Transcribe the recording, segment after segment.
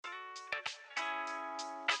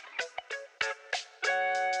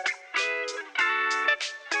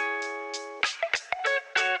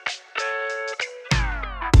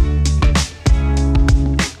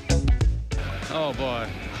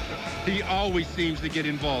He always seems to get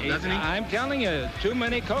involved, doesn't he? I'm telling you, too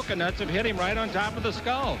many coconuts have hit him right on top of the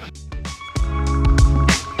skull.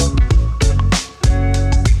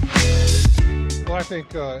 Well, I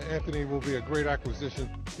think Anthony will be a great acquisition.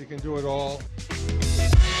 He can do it all.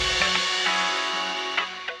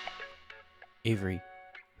 Avery,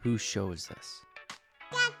 whose show is this?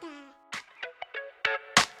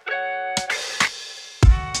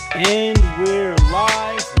 And we're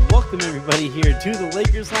live. Welcome everybody here to the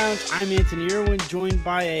Lakers Lounge. I'm Anthony Irwin, joined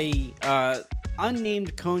by a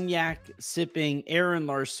unnamed cognac sipping Aaron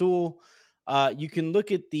Larsoul. You can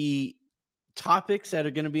look at the topics that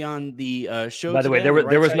are going to be on the show. By the way, today.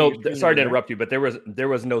 there was no. Sorry to there. interrupt you, but there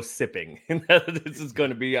was no sipping. This is going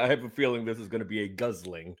to be. I have a feeling this is going to be a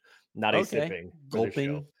guzzling, not a sipping.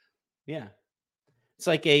 Gulping. Yeah. It's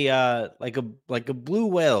like a blue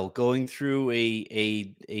whale going through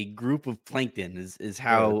a group of plankton is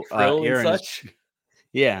how Aaron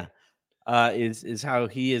is how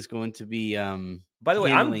he is going to be. By the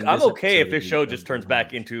way, I'm okay if this show just turns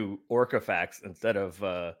back into Orca facts instead of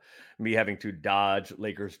me having to dodge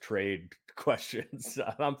Lakers trade questions.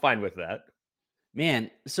 I'm fine with that, man.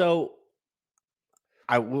 So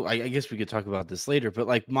I guess we could talk about this later, but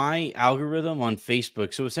like my algorithm on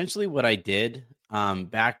Facebook. So essentially, what I did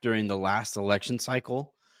back during the last election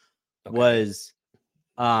cycle was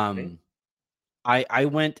I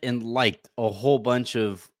went and liked a whole bunch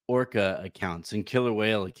of orca accounts and killer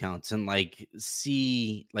whale accounts and like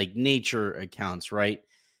nature accounts, right?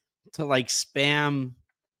 To like spam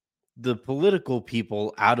the political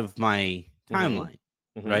people out of my timeline,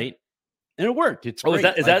 right? And it worked. It's great.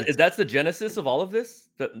 Is that the genesis of all of this?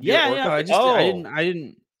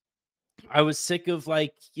 I was sick of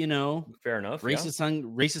like, fair enough.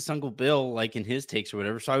 Racist Uncle Bill, like in his takes or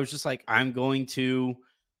whatever. So I was just like, I'm going to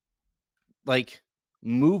like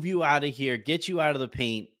move you out of here, get you out of the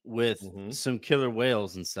paint with some killer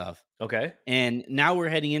whales and stuff. Okay. And now we're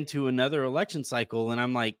heading into another election cycle. And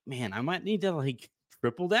I'm like, man, I might need to like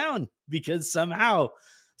triple down because somehow,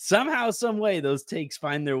 some way those takes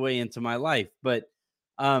find their way into my life. But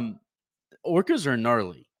orcas are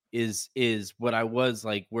gnarly is what I was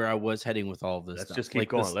like, where I was heading with all of this. Let's stuff. just keep like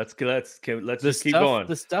going. Let's just keep going.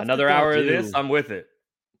 The stuff another hour of this, I'm with it.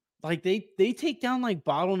 Like they take down like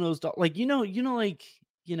bottlenose, like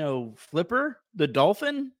Flipper the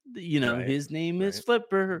dolphin. Right, his name is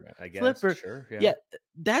Flipper. I guess. Flipper. Sure. Yeah,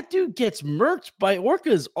 that dude gets murked by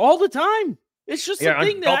orcas all the time. It's just a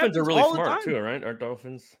thing that dolphins are really all smart too, right? Aren't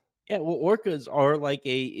dolphins? Yeah, well, orcas are like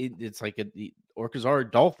orcas are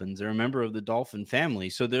dolphins. They're a member of the dolphin family.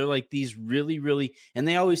 So they're like these really, really, and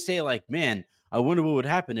they always say like, man, I wonder what would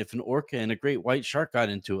happen if an orca and a great white shark got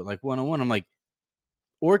into it, like one-on-one. I'm like,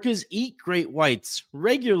 orcas eat great whites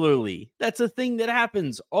regularly. That's a thing that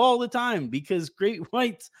happens all the time because great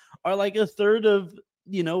whites are like a third of,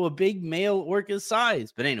 a big male orca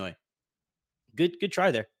size. But anyway, good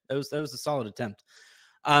try there. That was a solid attempt.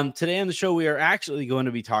 Today on the show, we are actually going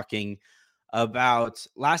to be talking about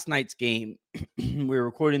last night's game. We're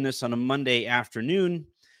recording this on a Monday afternoon.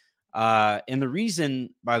 And the reason,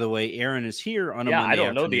 by the way, Aaron is here on a Monday I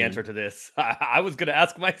don't know afternoon. the answer to this. I was going to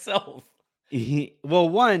ask myself. The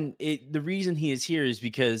reason he is here is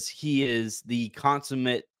because he is the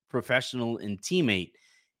consummate professional and teammate.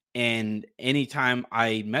 And anytime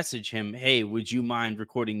I message him, hey, would you mind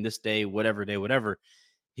recording this day, whatever,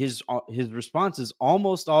 his response is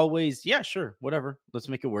almost always, yeah, sure, whatever, let's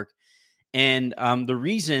make it work. And the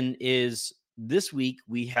reason is this week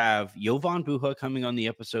we have Jovan Buha coming on the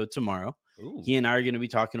episode tomorrow. Ooh. He and I are going to be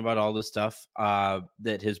talking about all the stuff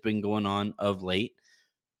that has been going on of late.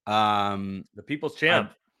 The People's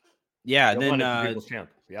Champ. Then People's Champ.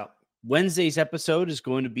 Yeah. Wednesday's episode is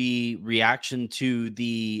going to be reaction to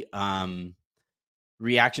the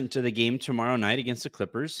game tomorrow night against the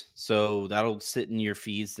Clippers. So that'll sit in your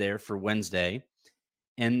feeds there for Wednesday.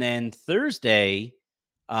 And then Thursday,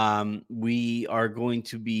 we are going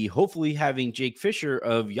to be hopefully having Jake Fisher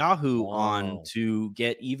of Yahoo on to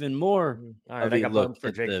get even more. All right, I got bumped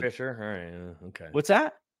for Jake Fisher. All right, okay. What's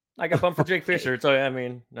that? I got bumped for Jake Fisher. So I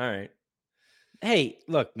mean, all right. Hey,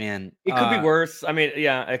 look, man. It could be worse. I mean,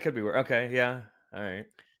 yeah, it could be worse. Okay, yeah. All right.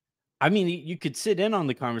 I mean, you could sit in on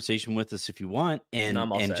the conversation with us if you want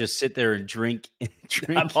and just sit there and drink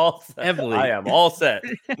I'm all set. heavily. I am all set.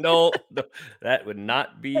 No, that would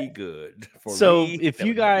not be good for me. So if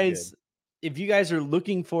you guys are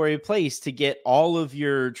looking for a place to get all of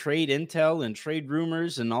your trade intel and trade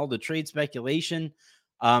rumors and all the trade speculation,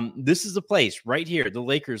 this is the place right here, the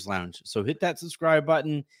Lakers Lounge. So hit that subscribe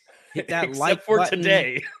button, hit that Except like for button.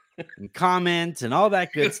 today. and comment and all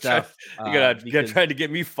that good stuff. You're gonna try to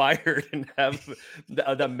get me fired and have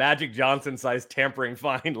the Magic Johnson sized tampering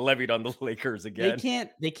fine levied on the Lakers again.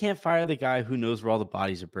 They can't fire the guy who knows where all the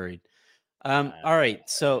bodies are buried. All right,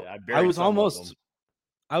 so I was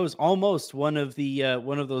almost one of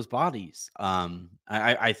those bodies.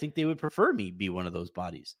 I think they would prefer me be one of those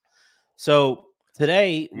bodies. So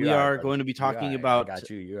today we are going to be talking about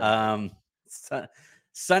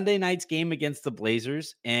Sunday night's game against the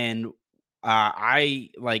Blazers, and I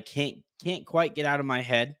can't quite get out of my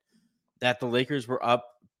head that the Lakers were up,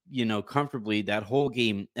 comfortably that whole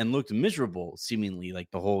game and looked miserable, seemingly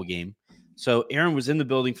like the whole game. So Aaron was in the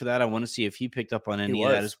building for that. I want to see if he picked up on any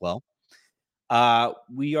of that as well.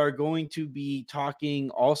 We are going to be talking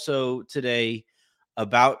also today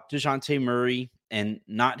about DeJounte Murray, and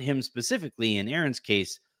not him specifically in Aaron's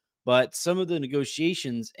case, but some of the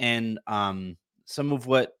negotiations and some of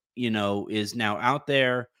what, is now out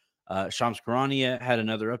there. Shams Charania had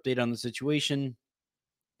another update on the situation,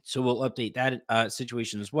 so we'll update that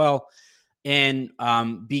situation as well. And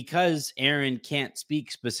because Aaron can't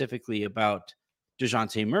speak specifically about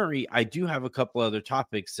DeJounte Murray, I do have a couple other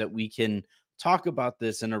topics that we can talk about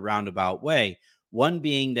this in a roundabout way. One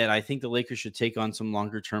being that I think the Lakers should take on some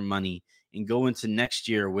longer term money and go into next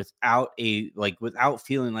year without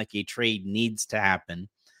feeling like a trade needs to happen.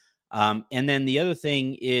 And then the other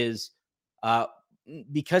thing is,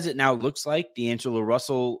 because it now looks like D'Angelo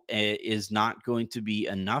Russell is not going to be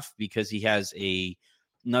enough because he has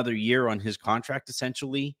another year on his contract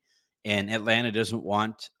essentially, and Atlanta doesn't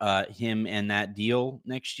want him and that deal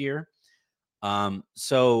next year.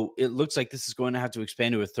 So it looks like this is going to have to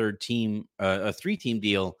expand to a 3-team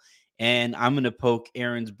deal. And I'm going to poke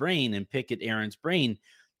Aaron's brain and pick at Aaron's brain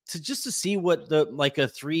to see what a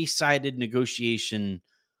 3-sided negotiation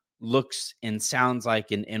looks and sounds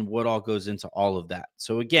like, and what all goes into all of that.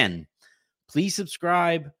 So again, please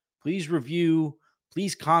subscribe, please review,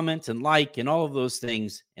 please comment and like, and all of those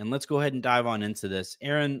things. And let's go ahead and dive on into this.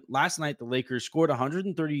 Aaron, last night, the Lakers scored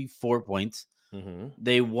 134 points. Mm-hmm.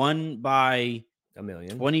 They won by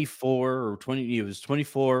 24 or 20. It was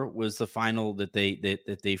 24 was the final that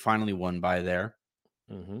they finally won by there.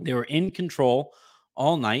 Mm-hmm. They were in control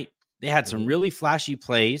all night. They had some really flashy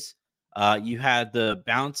plays. You had the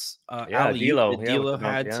bounce alley-oop that D'Lo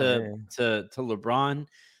had to LeBron.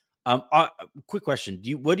 Quick question: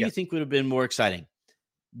 what do you think would have been more exciting?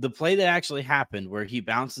 The play that actually happened where he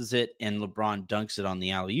bounces it and LeBron dunks it on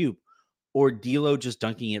the alley-oop, or D'Lo just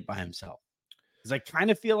dunking it by himself? Because I kind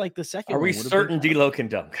of feel like the second. Are we certain D'Lo can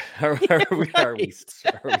dunk? Are we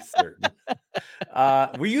certain?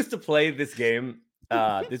 We used to play this game.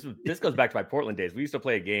 This goes back to my Portland days. We used to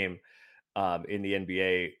play a game in the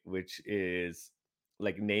NBA, which is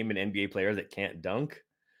like name an NBA player that can't dunk.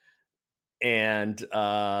 And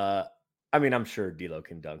I'm sure D'Lo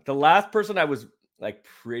can dunk. The last person I was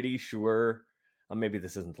pretty sure, maybe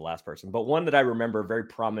this isn't the last person, but one that I remember very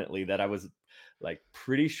prominently that I was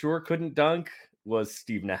pretty sure couldn't dunk was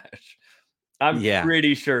Steve Nash. I'm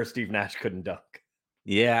pretty sure Steve Nash couldn't dunk.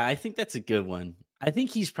 Yeah, I think that's a good one. I think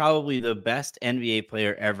he's probably the best NBA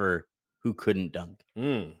player ever who couldn't dunk.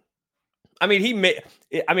 The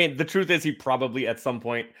truth is he probably at some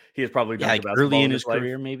point he has probably dunked early in his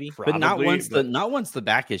career, maybe, probably, but not once the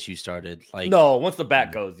back issue started. Once the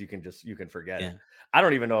back goes, you can forget it. I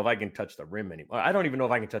don't even know if I can touch the rim anymore. I don't even know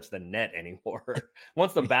if I can touch the net anymore.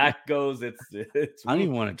 Once the back goes, it's. I don't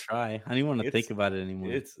even want to try. I don't even want to think about it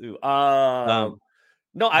anymore.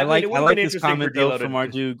 No, I like this comment though from our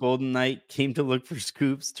dude Golden Knight. Came to look for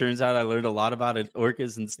scoops. Turns out I learned a lot about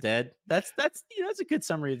orcas instead. That's a good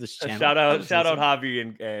summary of this channel. Shout out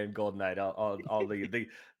Javi and Golden Knight. All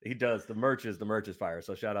he does the merch is fire.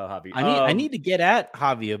 So shout out Javi. I need to get at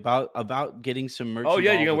Javi about getting some merch. Oh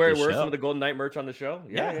yeah, you gonna wear some of the Golden Knight merch on the show?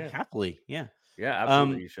 Yeah. Happily. Yeah,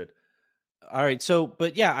 absolutely. You should. All right. So,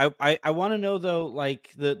 but yeah, I want to know though,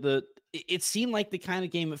 it seemed like the kind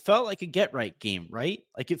of game, it felt like a get right game, right?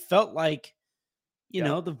 It felt like, the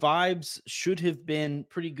vibes should have been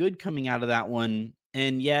pretty good coming out of that one.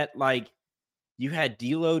 And yet, you had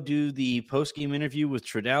D'Lo do the post-game interview with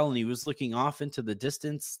Trudell, and he was looking off into the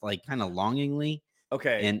distance, kind of longingly.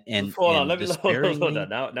 Okay. And hold on. Hold on.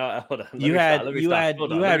 Now, hold on. You had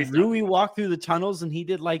Rui walk through the tunnels, and he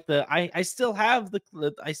did I still have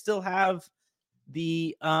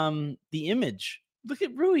the image. Look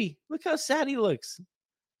at Rui. Look how sad he looks.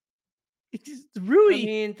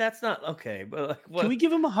 Rui. That's not okay. But what? Can we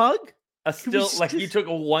give him a hug? You took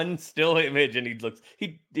one still image, and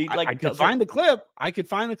I could find the clip. He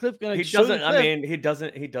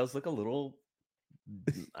does look a little.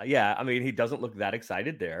 He doesn't look that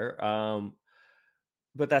excited there.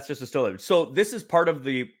 but that's just a still image. So this is part of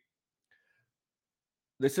the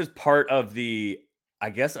I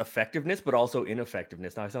guess effectiveness, but also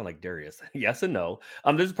ineffectiveness. Now I sound like Darius. Yes and no.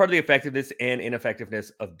 This is part of the effectiveness and ineffectiveness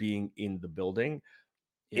of being in the building.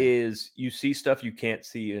 Yeah. Is you see stuff you can't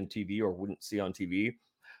see in TV or wouldn't see on TV.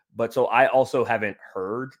 But so I also haven't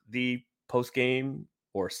heard the post game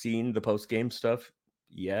or seen the post game stuff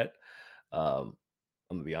yet. I'm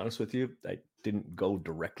gonna be honest with you. I didn't go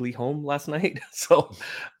directly home last night, so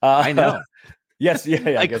I know. Yes,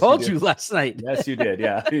 yeah. I called you last night. Yes, you did.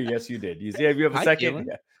 Yeah, yes, you did. You have a second.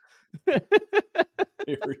 Yeah.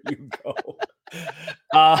 Here you go.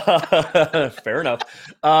 Fair enough.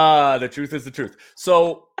 The truth is the truth.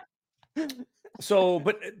 So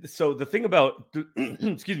the thing about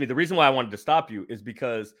excuse me, the reason why I wanted to stop you is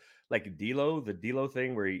because like the D'Lo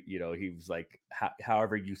thing where he was like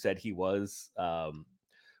however you said he was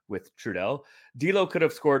with Trudell. D'Lo could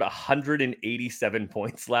have scored 187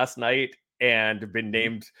 points last night and been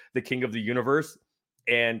named the king of the universe,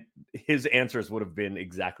 and his answers would have been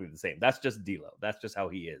exactly the same. That's just D'Lo. That's just how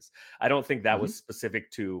he is. I don't think that was specific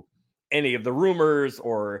to any of the rumors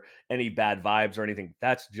or any bad vibes or anything.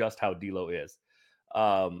 That's just how D'Lo is.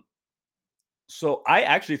 So I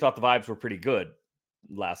actually thought the vibes were pretty good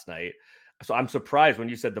last night. So I'm surprised when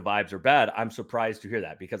you said the vibes are bad. I'm surprised to hear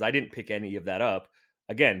that because I didn't pick any of that up.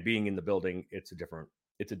 Again, being in the building, it's a different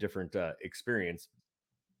experience.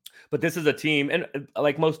 But this is a team, and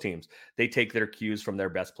like most teams, they take their cues from their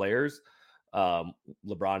best players.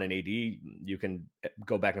 LeBron and AD, you can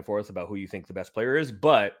go back and forth about who you think the best player is,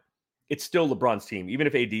 but it's still LeBron's team. Even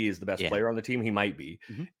if AD is the best player on the team, he might be.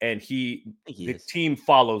 And the team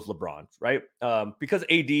follows LeBron, right? Because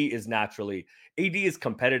AD is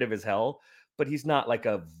competitive as hell, but he's not like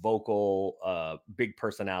a vocal, big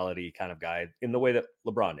personality kind of guy in the way that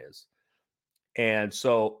LeBron is. And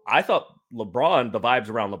so I thought the vibes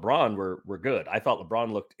around LeBron were good. I thought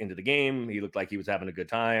LeBron looked into the game. He looked like he was having a good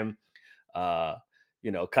time, kind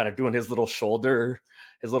of doing his little shoulder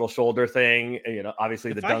thing.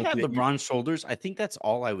 Obviously if the dunk. If I had LeBron's shoulders, I think that's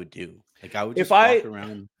all I would do. Like I would just walk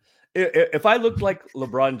around. If I looked like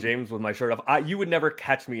LeBron James with my shirt off, you would never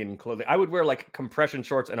catch me in clothing. I would wear like compression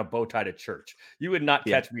shorts and a bow tie to church. You would not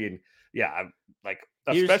catch me in. Yeah, I'm like.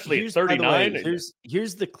 Especially at 39.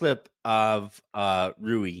 Here's the clip of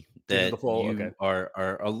Rui that you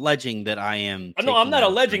are alleging that I am. No, I'm not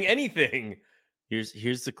alleging anything.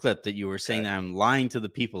 Here's the clip that you were saying that I'm lying to the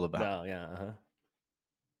people about. Oh, yeah.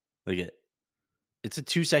 Look at it. It's a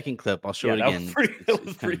 2-second clip. I'll show it again. That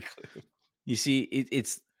was pretty clear. You see,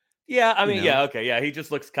 it's. Yeah, I mean, yeah, okay, yeah. He just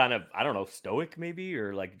looks kind of, I don't know, stoic maybe,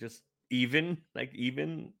 or like just even.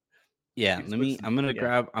 Yeah, I'm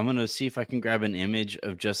gonna see if I can grab an image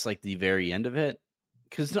of just like the very end of it.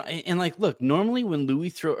 Cause and like look, normally when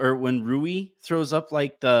Rui throws up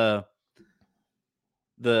like the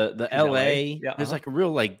LA, there's like a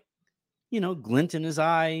real like glint in his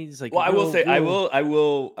eyes. Like I will.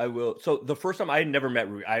 So the first time I had never met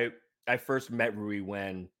Rui, I first met Rui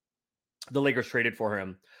when the Lakers traded for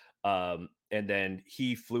him. And then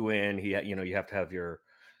he flew in. He you have to have your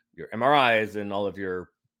MRIs and all of your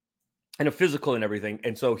and a physical and everything.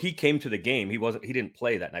 And so he came to the game. He didn't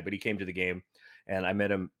play that night, but he came to the game and I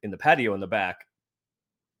met him in the patio in the back.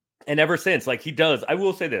 And ever since, like he does, I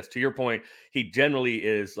will say this to your point, he generally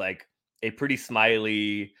is like a pretty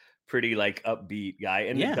smiley, pretty like upbeat guy.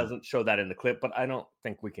 And it doesn't show that in the clip, but I don't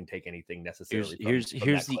think we can take anything necessarily. Here's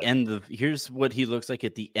what he looks like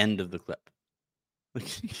at the end of the clip. Like,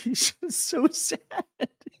 he's just so sad.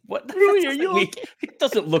 What really are you? He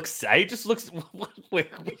doesn't look sad. He just looks. Wait.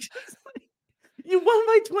 You won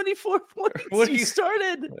by 24 points. What you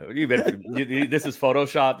started? This is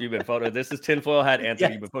Photoshop. You've been photo. This is tinfoil hat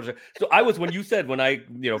Anthony. You've been Photoshop. So I was when I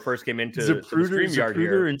first came into the StreamYard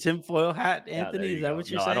here and tinfoil hat Anthony. Is that what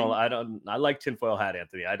you're saying? I like tinfoil hat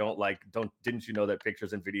Anthony. I don't like. Didn't you know that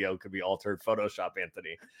pictures and video could be altered Photoshop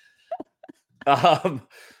Anthony?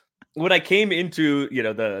 When I came into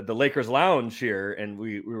the Lakers lounge here and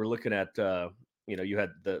we were looking at you had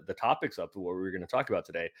the topics up to what we were going to talk about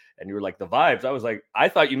today, and you were like the vibes. I was like, I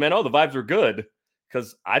thought you meant the vibes were good,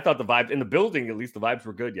 because I thought the vibes in the building, at least the vibes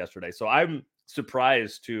were good yesterday. So I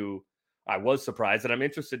was surprised, and I'm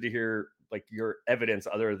interested to hear like your evidence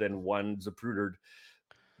other than one Zaprudered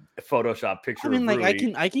Photoshop picture. I mean, like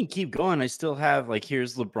I can keep going. I still have like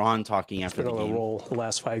here's LeBron talking after the game. He's been on a roll the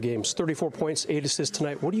last 5 games. 34 points, 8 assists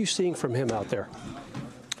tonight. What are you seeing from him out there?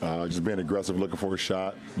 Just being aggressive, looking for a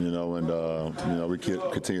shot, and we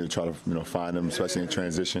continue to try to find him, especially in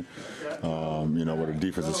transition. Where the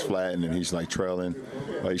defense is flat and then he's like trailing.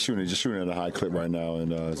 He's shooting at a high clip right now,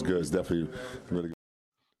 and it's good. It's definitely really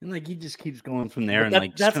good. And like he just keeps going from there, and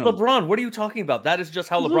That's LeBron. What are you talking about? That is just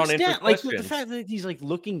how LeBron answers down, questions. Like the fact that he's like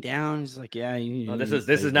looking down, he's like, yeah. This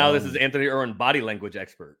is Anthony Irwin, body language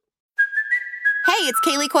expert. Hey, it's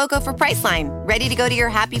Kaylee Cuoco for Priceline. Ready to go to your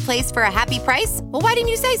happy place for a happy price? Well, why didn't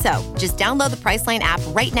you say so? Just download the Priceline app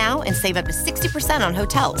right now and save up to 60% on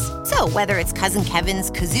hotels. So whether it's Cousin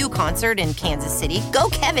Kevin's Kazoo Concert in Kansas City, go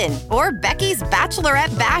Kevin, or Becky's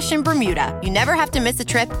Bachelorette Bash in Bermuda, you never have to miss a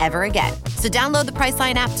trip ever again. So download the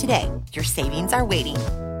Priceline app today. Your savings are waiting.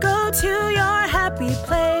 Go to your happy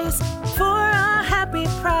place for a happy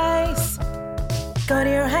price. Go to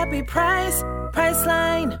your happy price,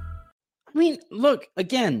 Priceline. I mean, look,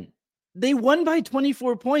 again, they won by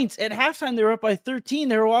 24 points. At halftime, they were up by 13.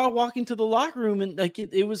 They were all walking to the locker room, and like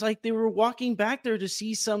it was like they were walking back there to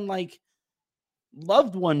see some like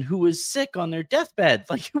loved one who was sick on their deathbed.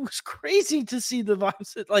 Like it was crazy to see the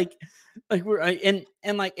vibes that like we're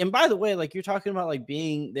and by the way, like you're talking about like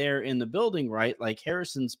being there in the building, right? Like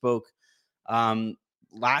Harrison spoke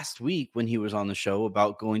last week when he was on the show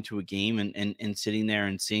about going to a game and sitting there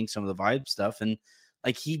and seeing some of the vibe stuff. And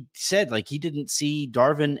like he said, like he didn't see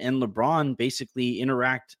Darvin and LeBron basically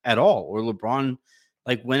interact at all, or LeBron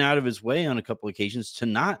like went out of his way on a couple of occasions to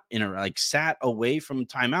not interact, like sat away from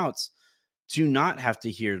timeouts to not have to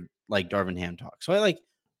hear like Darvin Ham talk. So I like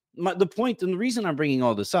the point, and the reason I'm bringing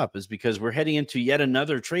all this up is because we're heading into yet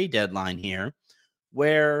another trade deadline here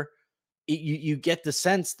where you get the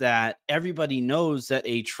sense that everybody knows that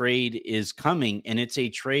a trade is coming, and it's a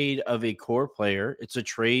trade of a core player. It's a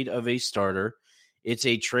trade of a starter. It's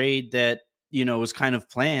a trade that, was kind of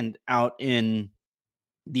planned out in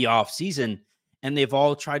the off season, and they've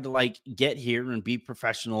all tried to like get here and be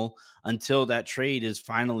professional until that trade is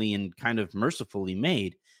finally and kind of mercifully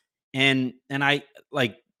made. And I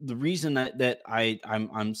like the reason that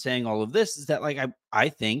I'm saying all of this is that like I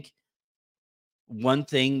think one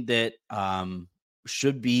thing that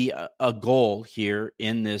should be a goal here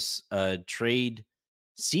in this trade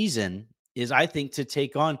season is I think to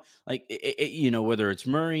take on like whether it's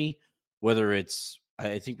Murray, whether it's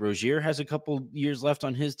I think Rozier has a couple years left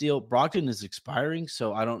on his deal. Brogdon is expiring,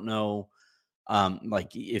 so I don't know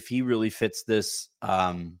like if he really fits this.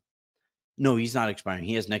 No, he's not expiring.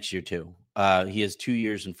 He has next year too. He has 2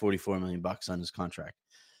 years and $44 million on his contract.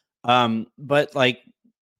 But like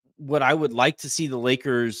what I would like to see the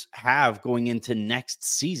Lakers have going into next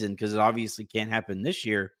season, because it obviously can't happen this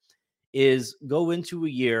year, is go into a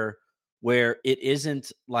year where it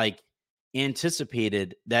isn't like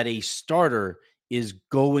anticipated that a starter is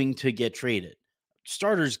going to get traded.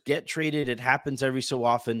 Starters get traded. It happens every so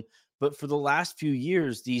often. But for the last few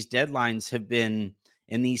years, these deadlines have been,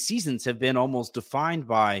 and these seasons have been almost defined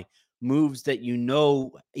by moves that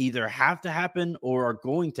either have to happen or are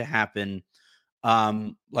going to happen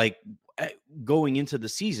like going into the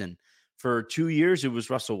season. For 2 years, it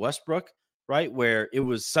was Russell Westbrook, right? Where it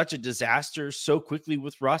was such a disaster so quickly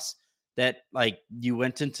with Russ that like you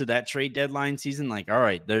went into that trade deadline season like, all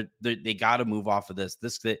right, they got to move off of this.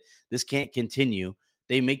 This can't continue.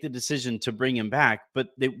 They make the decision to bring him back, but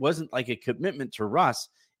it wasn't like a commitment to Russ.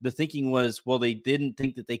 The thinking was, well, they didn't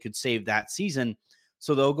think that they could save that season,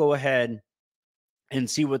 so they'll go ahead and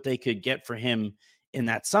see what they could get for him in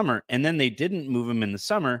that summer. And then they didn't move him in the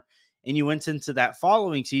summer, and you went into that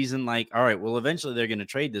following season like, all right, well, eventually they're going to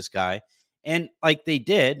trade this guy. And like they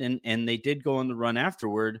did, and they did go on the run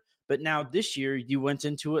afterward. But now this year you went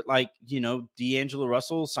into it like, D'Angelo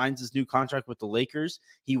Russell signs his new contract with the Lakers.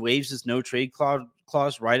 He waives his no trade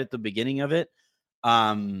clause right at the beginning of it,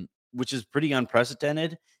 which is pretty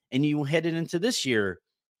unprecedented. And you headed into this year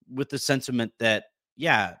with the sentiment that,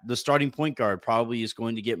 yeah, the starting point guard probably is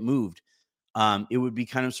going to get moved. It would be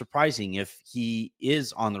kind of surprising if he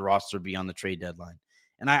is on the roster beyond the trade deadline.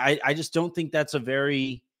 And I just don't think that's a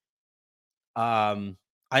very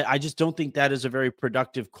I just don't think that is a very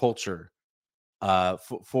productive culture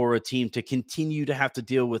for a team to continue to have to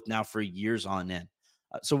deal with now for years on end.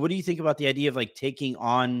 So what do you think about the idea of like taking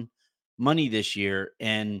on money this year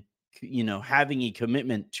and, having a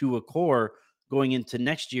commitment to a core going into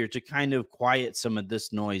next year to kind of quiet some of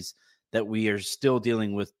this noise that we are still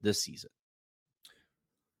dealing with this season?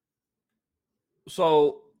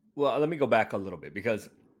 So, well, let me go back a little bit because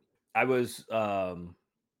I was, and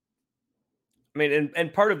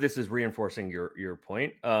part of this is reinforcing your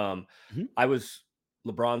point. I was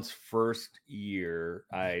LeBron's first year.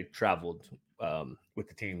 I traveled with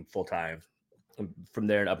the team full time from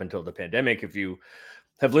there and up until the pandemic. If you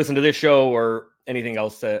have listened to this show or anything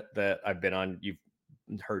else that I've been on, you've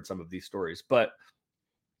heard some of these stories. But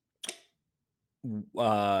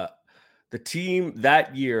the team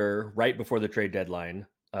that year, right before the trade deadline,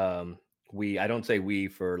 I don't say we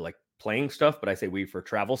for like playing stuff, but I say we for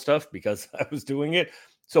travel stuff because I was doing it.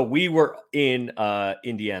 So we were in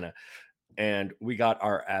Indiana, and we got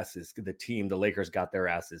our asses. The Lakers got their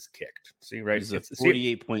asses kicked. See, right? It's a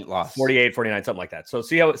 48-point loss. 48, 49, something like that. So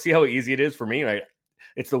see how easy it is for me, right?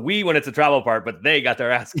 It's the we when it's a travel part, but they got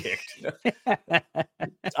their ass kicked.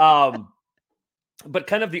 But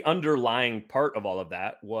kind of the underlying part of all of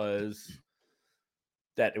that was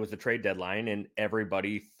that it was the trade deadline and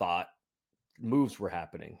everybody thought moves were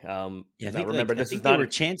happening. I think, remember, I think they were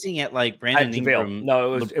chanting at like Brandon JaVale. Ingram.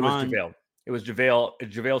 No, it was JaVale. It was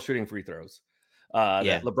JaVale shooting free throws.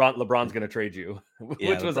 That LeBron's going to trade you,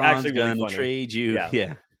 which was actually really funny. Trade you.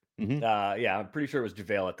 Yeah. Mm-hmm. I'm pretty sure it was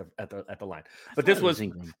JaVale at the line. But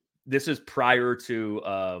this is prior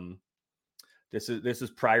to this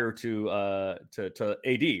is prior to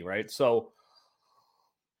AD, right? So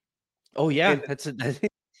that's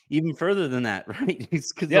even further than that, right?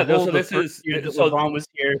 Because LeBron was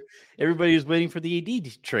here. Everybody was waiting for the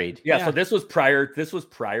AD trade. Yeah, so this was prior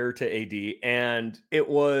to AD, and it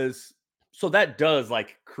was so that does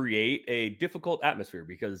like create a difficult atmosphere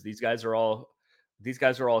because these guys are all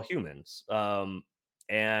humans,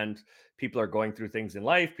 and people are going through things in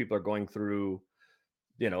life. People are going through,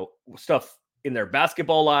 stuff in their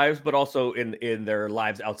basketball lives, but also in their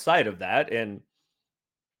lives outside of that, and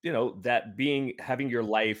that having your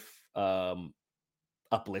life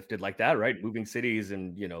uplifted like that, right? Moving cities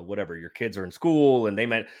and whatever, your kids are in school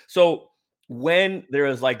and so when there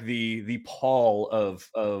is like the pall of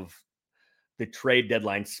the trade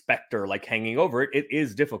deadline specter like hanging over it, it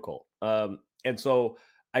is difficult. And so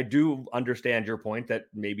I do understand your point that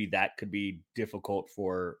maybe that could be difficult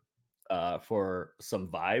for some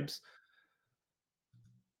vibes.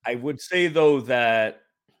 I would say though that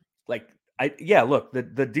look,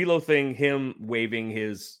 the D'Lo thing, him waiving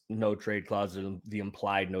his no trade clause, the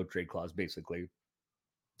implied no trade clause, basically,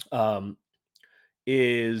 was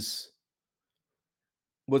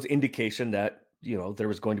indication that there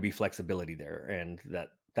was going to be flexibility there, and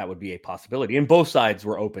that would be a possibility, and both sides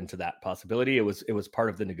were open to that possibility. It was part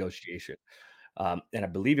of the negotiation, and I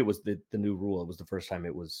believe it was the new rule. It was the first time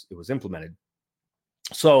it was implemented.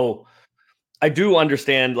 So I do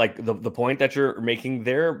understand like the point that you're making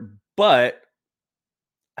there. But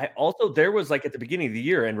there was like at the beginning of the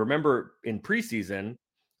year, and remember in preseason,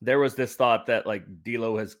 there was this thought that like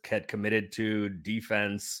D'Lo had committed to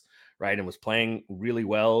defense, right, and was playing really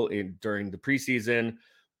well during the preseason.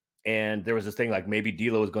 And there was this thing like maybe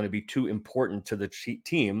D'Lo is going to be too important to the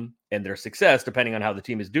team and their success, depending on how the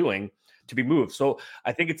team is doing, to be moved. So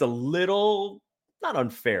I think it's a little not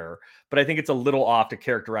unfair, but I think it's a little off to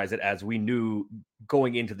characterize it as we knew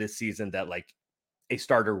going into this season that like a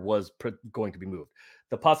starter was going to be moved.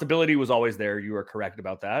 The possibility was always there. You are correct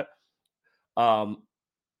about that.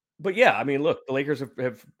 But yeah, I mean, look, the Lakers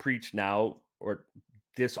have preached now, or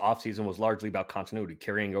this offseason was largely about continuity,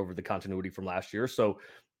 carrying over the continuity from last year. So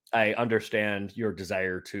I understand your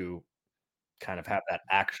desire to kind of have that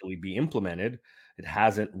actually be implemented. It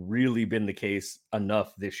hasn't really been the case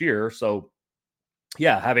enough this year. So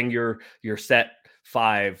yeah, having your set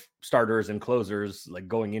 5 starters and closers like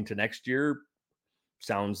going into next year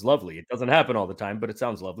sounds lovely. It doesn't happen all the time, but it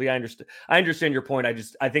sounds lovely. I understand your point.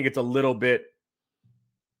 I think it's a little bit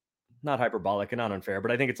not hyperbolic and not unfair, but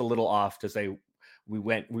I think it's a little off to say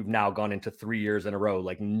we've now gone into 3 years in a row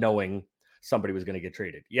like knowing somebody was going to get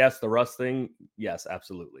traded. Yes, the Russ thing, yes,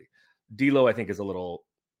 absolutely. D'Lo, I think it's a little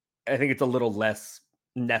less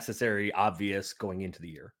necessary, obvious going into the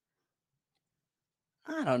year.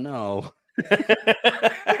 I don't know. Fair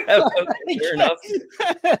enough.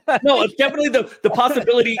 No, it's definitely the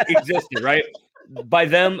possibility existed, right? By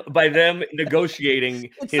them negotiating.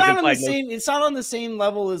 It's not on the same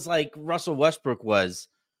level as like Russell Westbrook was,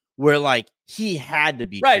 where like he had to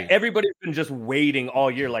be right. treated. Everybody's been just waiting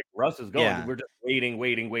all year, like Russ is going. Yeah. We're just waiting.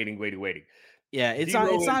 Yeah, it's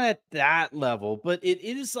not at that level, but it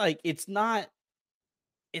is like it's not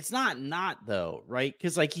though, right?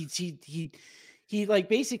 Because like he like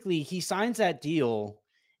basically he signs that deal,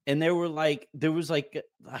 and there was like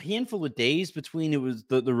a handful of days between it was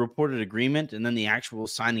the reported agreement and then the actual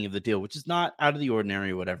signing of the deal, which is not out of the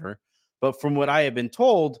ordinary or whatever. But from what I have been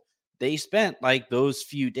told, they spent like those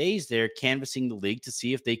few days there canvassing the league to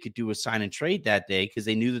see if they could do a sign and trade that day, because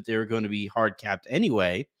they knew that they were going to be hard capped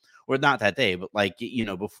anyway, or not that day, but like,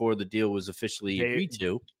 before the deal was officially agreed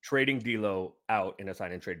to. Trading D'Lo out in a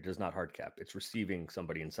sign and trade does not hard cap. It's receiving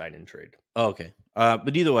somebody in sign and trade. Oh, okay.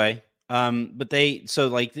 But either way,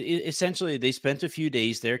 essentially they spent a few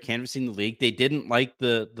days there canvassing the league. They didn't like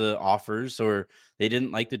the offers, or they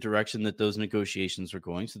didn't like the direction that those negotiations were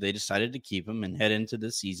going. So they decided to keep him and head into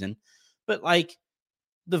this season but like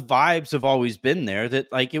the vibes have always been there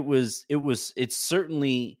that like it's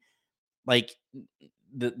certainly like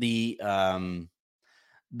the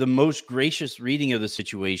most gracious reading of the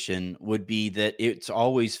situation would be that it's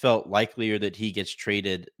always felt likelier that he gets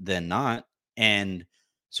traded than not. And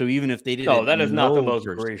so even if they didn't, No, that is not the most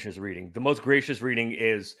person, gracious reading. The most gracious reading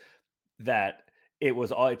is that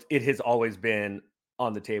it has always been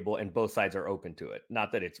on the table and both sides are open to it.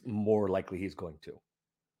 Not that it's more likely he's going to.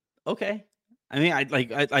 Okay. I mean,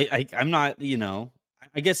 I'm not,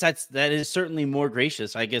 I guess that is certainly more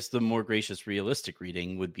gracious. I guess the more gracious realistic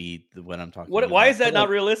reading would be what I'm talking about. Why is that not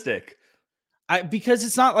realistic? Because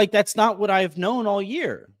it's not like that's not what I've known all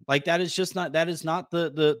year. Like that is not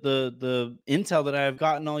the intel that I've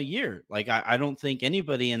gotten all year. Like I don't think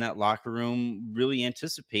anybody in that locker room really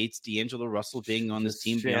anticipates D'Angelo Russell being on this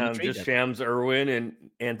team. Just Shams Irwin and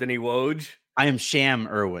Anthony Woj. I am Sham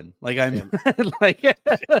Irwin. Like I'm like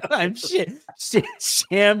I'm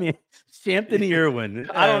Anthony Irwin.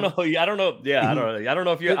 I don't know. Yeah, I don't know. If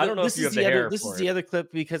you. I don't know if you have the hair. This is the other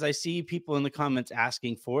clip because I see people in the comments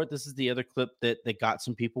asking for it. This is the other clip that got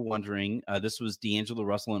some people wondering. This was D'Angelo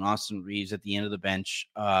Russell and Austin Reeves at the end of the bench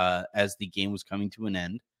as the game was coming to an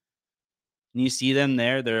end. And you see them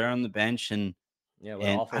there. They're on the bench, and I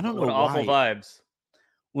don't know why. Awful vibes.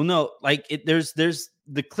 Well, no, like there's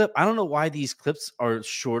the clip. I don't know why these clips are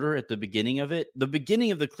shorter at the beginning of it. The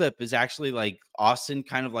beginning of the clip is actually like Austin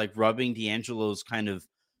kind of like rubbing D'Angelo's kind of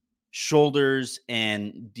shoulders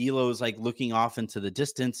and D'Lo's like looking off into the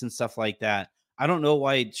distance and stuff like that. I don't know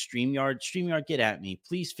why StreamYard, get at me.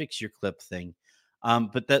 Please fix your clip thing.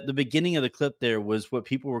 But the beginning of the clip there was what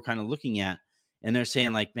people were kind of looking at, and they're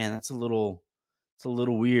saying like, man, it's a little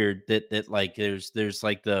weird that like there's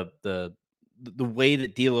like the way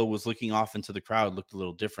that D'Lo was looking off into the crowd looked a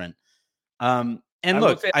little different. And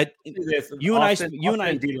look, you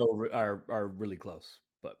and D'Lo are really close.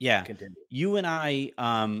 But yeah, continue. You and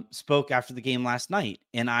I spoke after the game last night,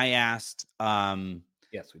 and I asked.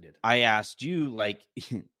 Yes, we did. I asked you, like,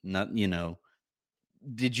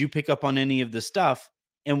 did you pick up on any of the stuff?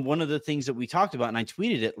 And one of the things that we talked about, and I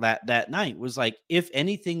tweeted it that night, was like, if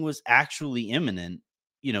anything was actually imminent,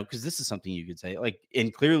 because this is something you could say, like,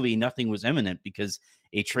 and clearly nothing was imminent because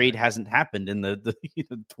a trade hasn't happened in the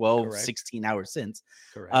 12, Correct. 16 hours since.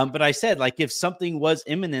 Correct. But I said, like, if something was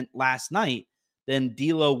imminent last night, then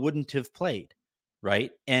D'Lo wouldn't have played,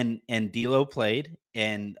 right? And D'Lo played,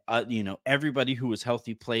 and everybody who was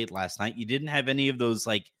healthy played last night. You didn't have any of those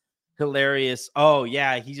like hilarious, oh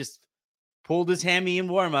yeah, he just pulled his hammy in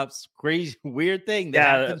warmups. Crazy, weird thing.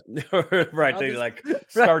 Yeah, right. They like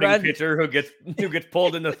starting pitcher who gets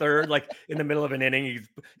pulled in the third, like in the middle of an inning. He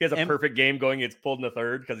has a perfect game going. Gets pulled in the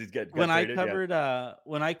third because he's getting. When I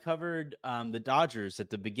covered the Dodgers at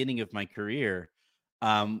the beginning of my career,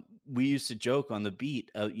 we used to joke on the beat,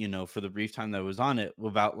 for the brief time that I was on it,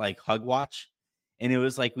 about like hug watch. And it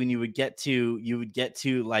was like when you would get to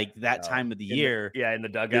like that time of the year. In the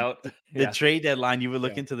dugout. The trade deadline, you would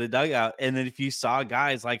look into the dugout. And then if you saw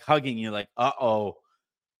guys like hugging, you're like, uh-oh,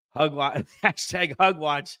 hug watch, hashtag hug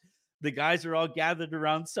watch. The guys are all gathered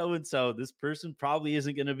around so-and-so. This person probably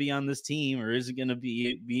isn't going to be on this team or isn't going to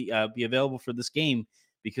be available for this game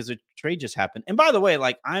because a trade just happened. And by the way,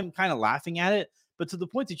 like, I'm kind of laughing at it, but to the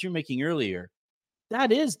point that you're making earlier,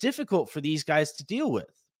 that is difficult for these guys to deal with.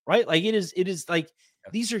 Right? Like it is like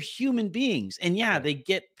these are human beings. And they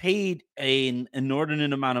get paid an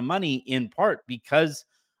inordinate amount of money in part because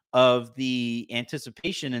of the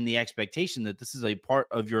anticipation and the expectation that this is a part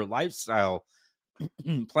of your lifestyle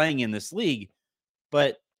playing in this league.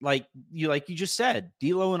 But like you just said,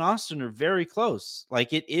 D'Lo and Austin are very close.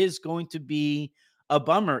 Like it is going to be a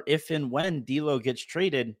bummer if and when D'Lo gets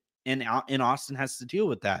traded and Austin has to deal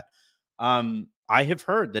with that. I have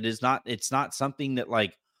heard that it's not something that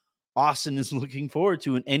like Austin is looking forward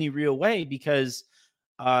to in any real way because,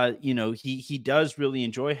 he does really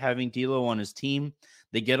enjoy having D'Lo on his team.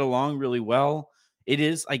 They get along really well. It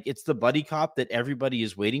is like, it's the buddy cop that everybody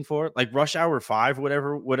is waiting for. Like Rush Hour 5,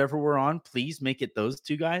 whatever we're on, please make it those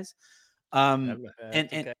two guys. Okay. I'm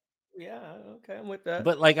with that.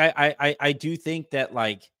 But like, I do think that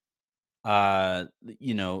like,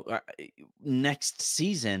 next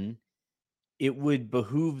season, it would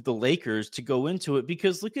behoove the Lakers to go into it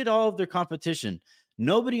because look at all of their competition.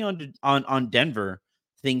 Nobody on Denver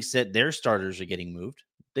thinks that their starters are getting moved.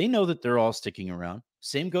 They know that they're all sticking around.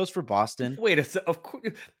 Same goes for Boston. Wait a second. Of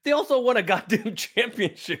course, they also won a goddamn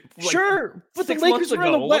championship. Sure, but the Lakers were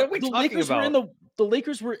in the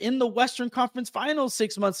Lakers were in the Western Conference Finals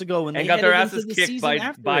 6 months ago and got their asses kicked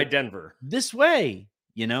by Denver this way,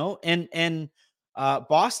 and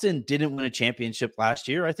Boston didn't win a championship last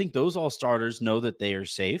year. I think those all starters know that they are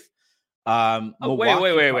safe. Wait.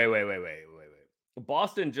 Milwaukee-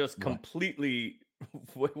 Boston just completely.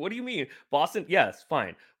 What do you mean? Boston? Yes,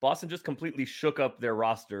 fine. Boston just completely shook up their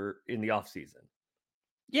roster in the offseason.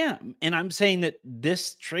 Yeah, and I'm saying that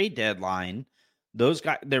this trade deadline, those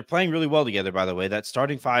guys, they're playing really well together, by the way. That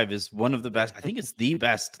starting five is one of the best. I think it's the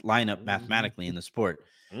best lineup mathematically in the sport.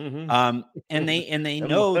 And they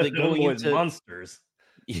know that going into monsters.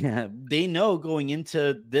 Yeah, they know going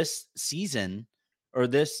into this season or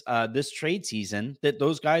this trade season that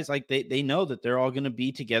those guys, like they know that they're all going to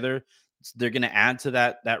be together. They're going to add to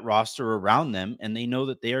that roster around them, and they know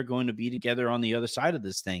that they are going to be together on the other side of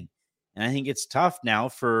this thing. And I think it's tough now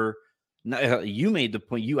for you made the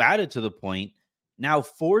point, you added to the point. Now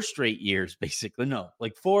 4 straight years, basically,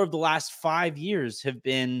 like 4 of the last 5 years have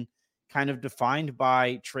been kind of defined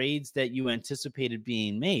by trades that you anticipated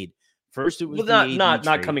being made. First, it was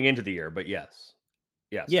not coming into the year, but yes,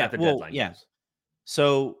 yeah, at the deadline. Yeah.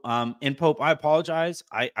 So, and Pope, I apologize.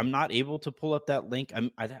 I'm not able to pull up that link.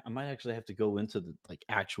 I might actually have to go into the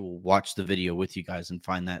actual watch the video with you guys and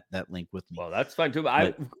find that link with me. Well, that's fine too.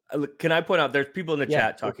 But can I point out there's people in the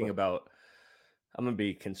chat talking about. I'm gonna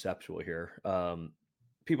be conceptual here.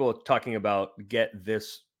 People talking about get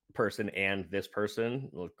this person and this person,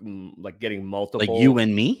 like getting multiple, like you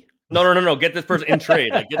and me. No. Get this person in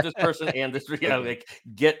trade. Like get this person and this. Yeah, like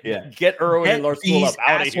get Irwin and Larson up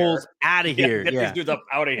out of here. Out of here. Get these dudes up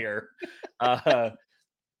out of here.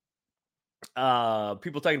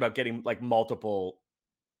 People talking about getting like multiple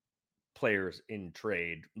players in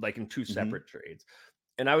trade, like in 2 separate trades.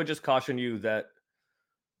 And I would just caution you that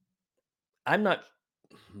I'm not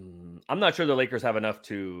sure the Lakers have enough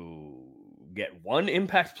to get 1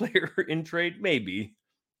 impact player in trade, maybe,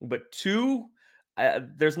 but 2.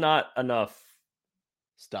 There's not enough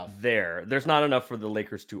stuff there. There's not enough for the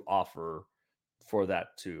Lakers to offer for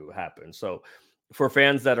that to happen. So for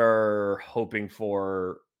fans that are hoping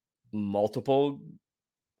for multiple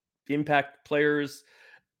impact players,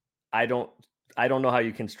 I don't know how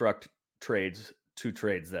you construct 2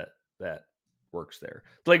 trades that works there.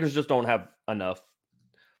 The Lakers just don't have enough.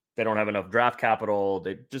 They don't have enough draft capital.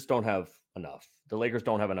 They just don't have enough. The Lakers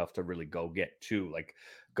don't have enough to really go get 2, like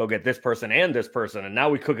go get this person and this person. And now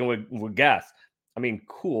we're cooking with gas. I mean,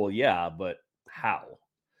 cool. Yeah. But how?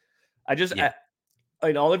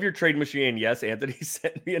 In all of your trade machine. Yes. Anthony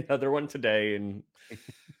sent me another one today. And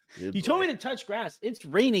you told me to touch grass. It's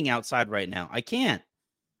raining outside right now. I cannot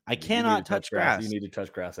touch grass. You need to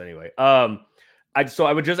touch grass anyway. So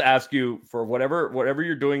I would just ask you for whatever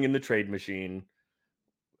you're doing in the trade machine,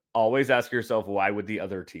 always ask yourself, why would the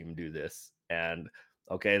other team do this? And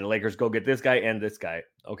okay, the Lakers go get this guy and this guy.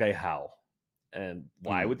 Okay, how? And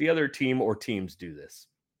why would the other team or teams do this?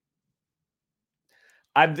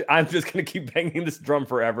 I'm just going to keep banging this drum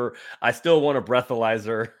forever. I still want a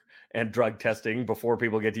breathalyzer and drug testing before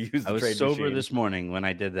people get to use the trade machine. I was sober this morning when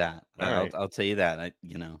I did that. I'll tell you that.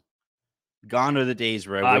 Gone are the days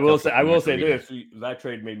where I will say this: that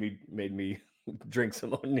trade made me drink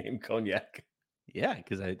some unnamed cognac. Yeah,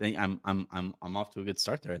 because I think I'm off to a good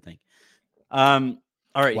start there. I think.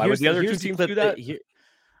 All right. Why would the other 2 teams do that?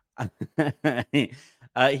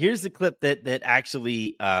 Here's the clip that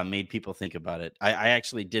actually made people think about it. I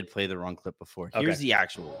actually did play the wrong clip before. Here's the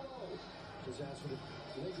actual.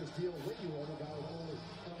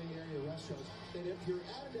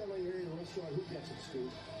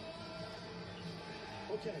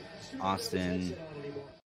 Austin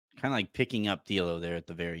kind of like picking up D'Lo there at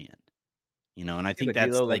the very end. And I think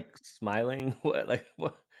that's D'Lo, like smiling.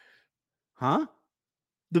 What? Huh?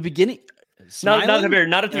 The beginning? Not at the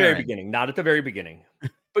very beginning.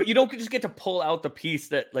 But you don't just get to pull out the piece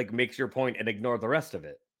that like makes your point and ignore the rest of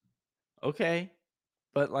it. Okay,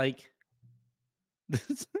 but like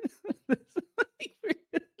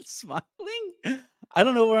smiling. I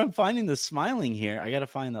don't know where I'm finding the smiling here. I got to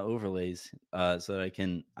find the overlays so that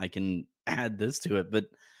I can add this to it. But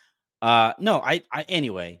no, I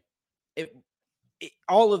anyway.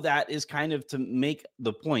 All of that is kind of to make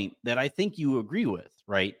the point that I think you agree with,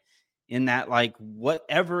 right? In that, like,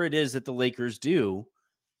 whatever it is that the Lakers do,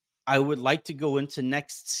 I would like to go into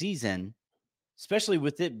next season, especially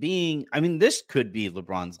with it being, I mean, this could be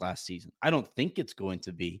LeBron's last season. I don't think it's going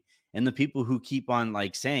to be. And the people who keep on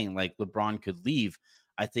like saying like LeBron could leave,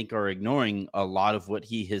 I think are ignoring a lot of what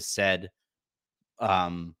he has said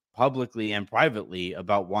publicly and privately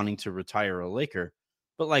about wanting to retire a Laker.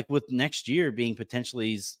 But like with next year being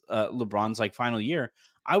potentially LeBron's like final year,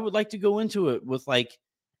 I would like to go into it with like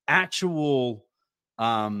actual,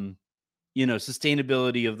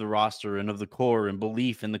 sustainability of the roster and of the core and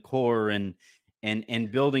belief in the core and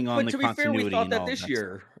and building on But the to be fair, we continuity thought and that all of this that stuff.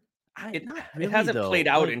 year. Not It really, hasn't though. played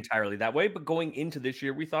out Like, entirely that way, but going into this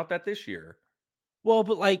year, we thought that this year. well,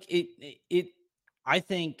 but like I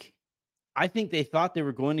think they thought they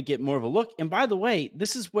were going to get more of a look. And by the way,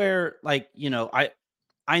 this is where, like,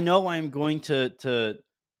 I know I'm going to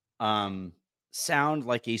sound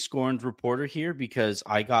like a scorned reporter here because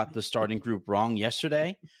I got the starting group wrong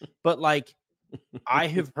yesterday, but like I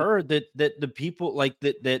have heard that the people like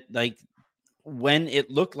that like when it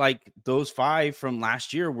looked like those 5 from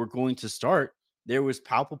last year were going to start, there was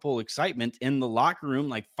palpable excitement in the locker room.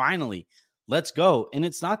 Like, finally, let's go. And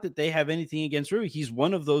it's not that they have anything against Rui. He's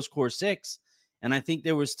one of those core 6. And I think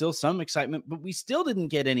there was still some excitement, but we still didn't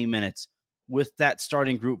get any minutes with that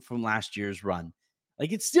starting group from last year's run.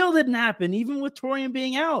 Like, it still didn't happen, even with Torian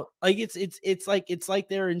being out. Like, it's like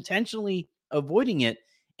they're intentionally avoiding it.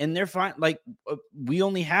 And they're fine. Like, we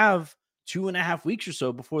only have 2.5 weeks or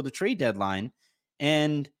so before the trade deadline.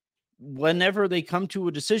 And whenever they come to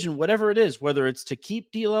a decision, whatever it is, whether it's to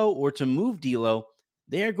keep D'Lo or to move D'Lo,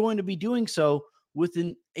 they are going to be doing so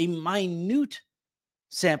within a minute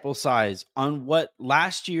sample size on what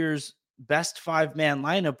last year's best 5-man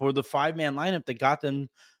lineup, or the 5-man lineup that got them,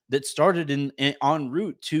 that started in en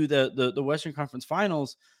route to the Western Conference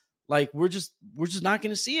Finals. Like, we're just not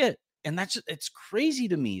going to see it. And that's just, it's crazy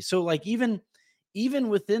to me. So like, even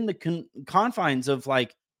within the confines of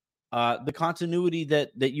like the continuity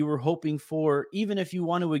that you were hoping for, even if you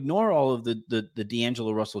want to ignore all of the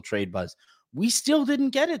D'Angelo Russell trade buzz, we still didn't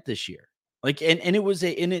get it this year. Like, and it was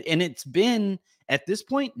and it's been, at this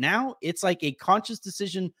point now, it's like a conscious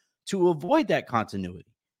decision to avoid that continuity.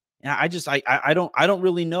 And I don't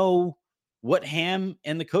really know what Ham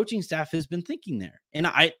and the coaching staff has been thinking there. And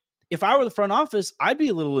if I were the front office, I'd be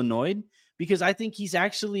a little annoyed, because I think he's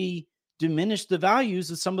actually diminished the values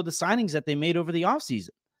of some of the signings that they made over the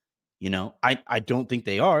offseason. I don't think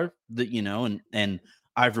they are, and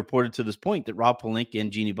I've reported to this point that Rob Pelinka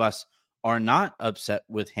and Jeannie Buss are not upset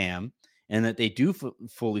with Ham, and that they do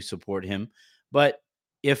fully support him. But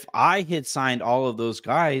if I had signed all of those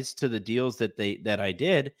guys to the deals that I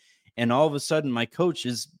did, and all of a sudden my coach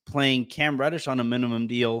is playing Cam Reddish on a minimum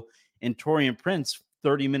deal and Torian Prince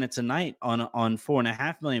 30 minutes a night on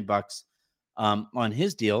 $4.5 million on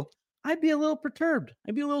his deal, I'd be a little perturbed.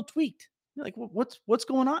 I'd be a little tweaked. Like, what's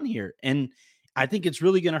going on here? And I think it's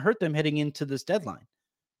really going to hurt them heading into this deadline.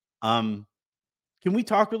 Can we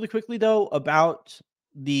talk really quickly though about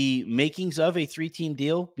the makings of a 3-team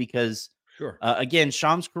deal? Because sure. Again,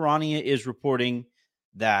 Shams Charania is reporting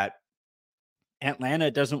that Atlanta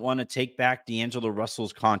doesn't want to take back D'Angelo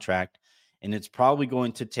Russell's contract, and it's probably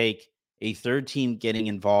going to take a third team getting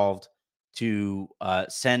involved to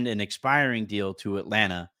send an expiring deal to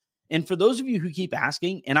Atlanta. And for those of you who keep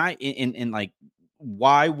asking, and like,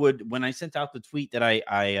 why would, when I sent out the tweet that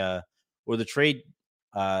I or the trade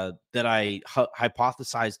that I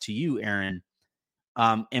hypothesized to you, Aaron,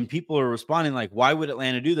 and people are responding like, why would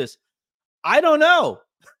Atlanta do this? I don't know.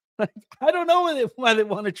 I don't know why they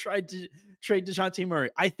want to try to trade DeJounte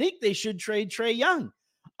Murray. I think they should trade Trae Young.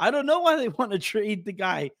 I don't know why they want to trade the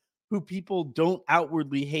guy who people don't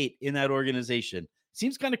outwardly hate in that organization.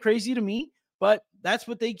 Seems kind of crazy to me, but that's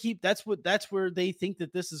what they keep. That's where they think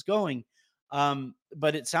that this is going.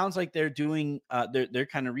 But it sounds like they're doing, they're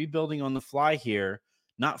kind of rebuilding on the fly here,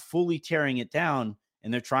 not fully tearing it down.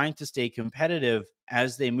 And they're trying to stay competitive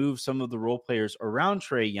as they move some of the role players around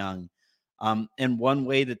Trae Young. And one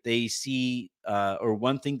way that they see, or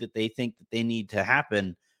one thing that they think that they need to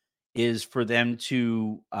happen, is for them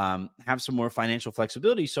to have some more financial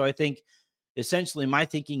flexibility. So I think essentially my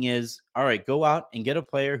thinking is, all right, go out and get a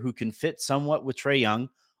player who can fit somewhat with Trae Young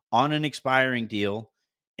on an expiring deal,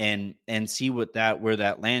 and see where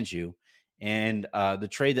that lands you. And the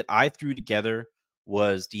trade that I threw together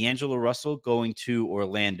was D'Angelo Russell going to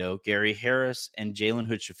Orlando, Gary Harris and Jalen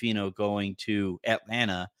Hood-Schifino going to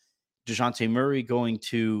Atlanta, DeJounte Murray going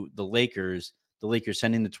to the Lakers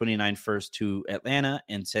sending the 29 first to Atlanta,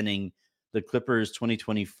 and sending the Clippers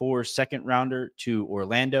 2024 second rounder to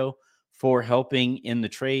Orlando for helping in the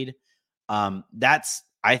trade. That's,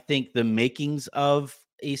 I think, the makings of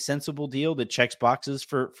a sensible deal that checks boxes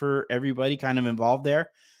for everybody kind of involved there.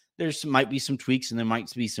 Might be some tweaks and there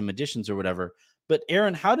might be some additions or whatever. But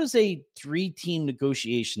Aaron, how does a 3-team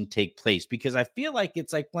negotiation take place? Because I feel like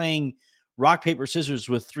it's like playing rock, paper, scissors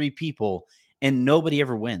with 3 people and nobody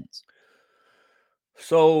ever wins.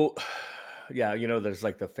 So, yeah, there's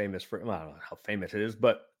like the famous, I don't know how famous it is,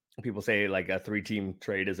 but people say like a 3-team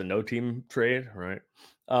trade is a no-team trade, right?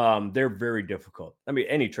 They're very difficult. I mean,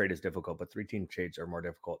 any trade is difficult, but 3-team trades are more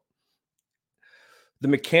difficult. The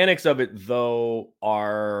mechanics of it, though,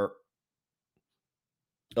 are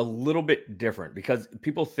a little bit different because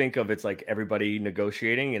people think of it's like everybody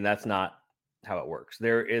negotiating, and that's not how it works.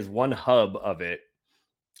 There is one hub of it,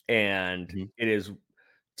 and it is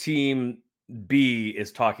team B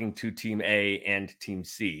is talking to team A and team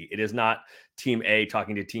C. It is not team A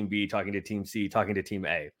talking to team B, talking to team C, talking to team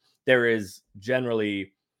A. There is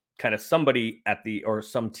generally kind of somebody at the, or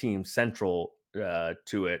some team central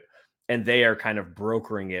to it, and they are kind of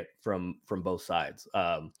brokering it from both sides.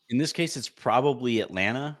 In this case, it's probably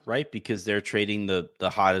Atlanta, right? Because they're trading the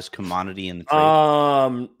hottest commodity in the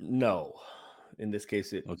trade. No. In this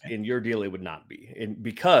case, in your deal, it would not be.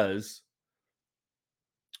 Because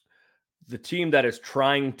the team that is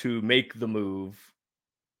trying to make the move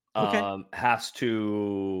has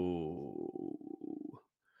to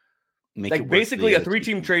make like basically a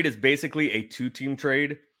 3-team trade is basically a 2-team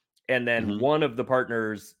trade, and then one of the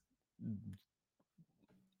partners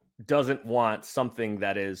doesn't want something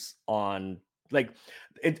that is on like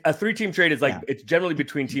a 3-team trade is like it's generally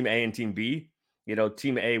between team A and team B. You know,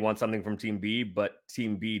 team A wants something from team B, but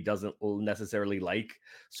team B doesn't necessarily like.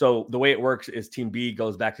 So the way it works is team B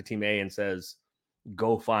goes back to team A and says,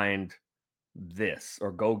 go find this,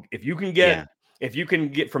 or go, if you can get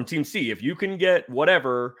from team C, if you can get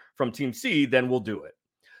whatever from team C, then we'll do it.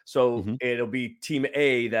 So it'll be team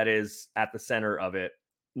A that is at the center of it,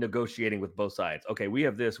 negotiating with both sides. Okay, we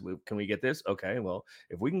have this. Can we get this? Okay, well,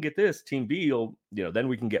 if we can get this, team B will, then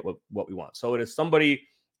we can get what we want. So it is somebody,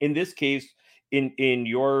 in this case, in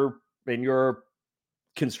your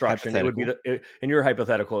construction, it would be in your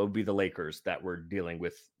hypothetical, it would be the Lakers that were dealing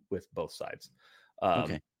with both sides,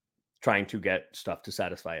 trying to get stuff to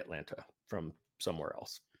satisfy Atlanta from somewhere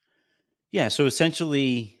else. Yeah. So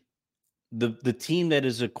essentially, the team that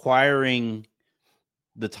is acquiring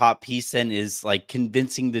the top piece then is like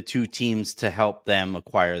convincing the two teams to help them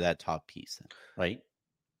acquire that top piece, right?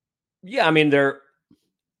 Yeah, I mean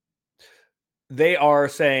they are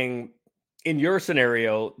saying. In your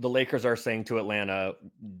scenario, the Lakers are saying to Atlanta,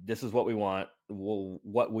 this is what we want. Well,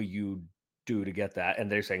 what will you do to get that?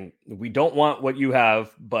 And they're saying, we don't want what you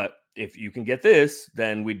have, but if you can get this,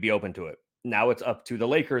 then we'd be open to it. Now it's up to the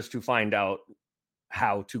Lakers to find out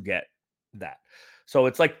how to get that. So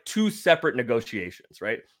it's like two separate negotiations,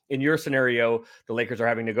 right? In your scenario, the Lakers are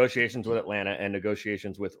having negotiations with Atlanta and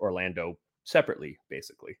negotiations with Orlando separately,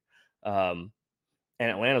 basically. And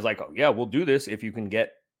Atlanta's like, oh, yeah, we'll do this if you can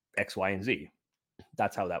get X, Y, and Z.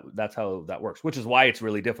 That's how that works, which is why it's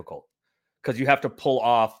really difficult, because you have to pull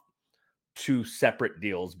off two separate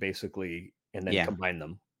deals basically and then combine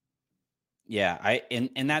them. Yeah,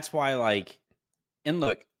 and that's why, like, and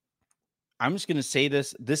look, I'm just gonna say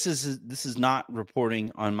this. This is not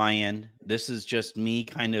reporting on my end. This is just me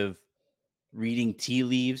kind of reading tea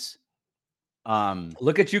leaves.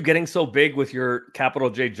 Look at you getting so big with your capital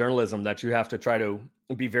J journalism that you have to try to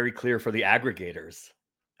be very clear for the aggregators.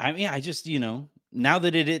 I mean, I just, now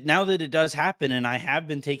that it does happen, and I have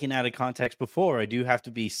been taken out of context before, I do have to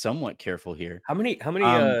be somewhat careful here. How many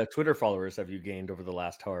Twitter followers have you gained over the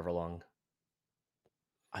last however long?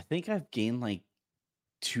 I think I've gained like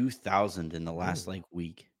 2,000 in the last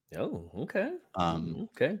week. Oh, okay.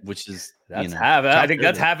 Okay. Which is half. I think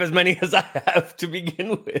that's half as many as I have to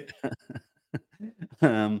begin with.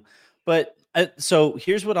 But so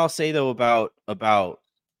here's what I'll say though about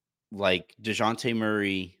like DeJounte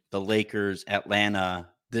Murray, the Lakers, Atlanta,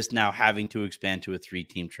 this now having to expand to a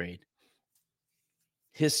 3-team trade.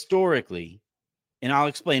 Historically, and I'll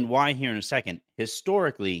explain why here in a second.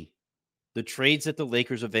 Historically, the trades that the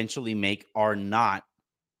Lakers eventually make are not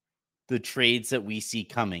the trades that we see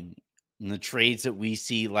coming, and the trades that we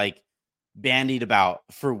see like bandied about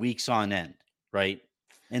for weeks on end, right?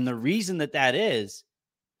 And the reason that is,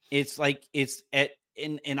 it's like I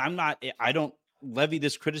don't levy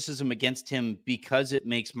this criticism against him because it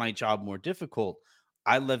makes my job more difficult.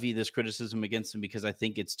 I levy this criticism against him because I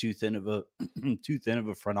think it's too thin of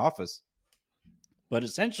a front office. But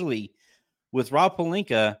essentially, with Rob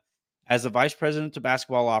Pelinka as the vice president of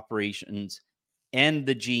basketball operations and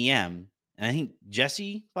the GM, and I think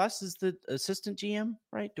Jesse Buss is the assistant GM,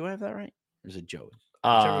 right? Do I have that right? Or is it Joey?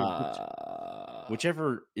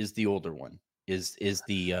 Whichever is the older one is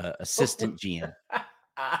the assistant GM.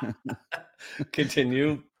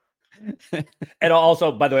 Continue. And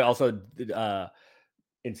also, by the way,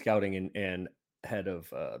 in scouting and head of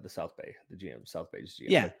the South Bay, the GM, South Bay's GM.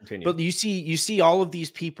 Yeah, but you see all of these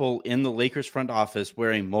people in the Lakers front office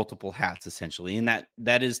wearing multiple hats, essentially, and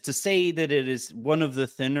that is to say that it is one of the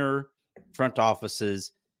thinner front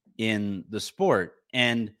offices in the sport,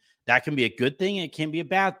 and that can be a good thing. It can be a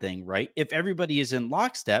bad thing, right? If everybody is in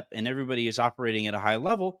lockstep and everybody is operating at a high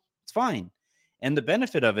level, it's fine. And the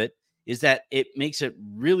benefit of it is that it makes it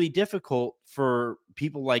really difficult for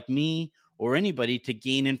people like me or anybody to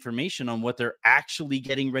gain information on what they're actually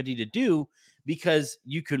getting ready to do, because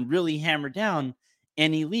you can really hammer down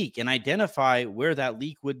any leak and identify where that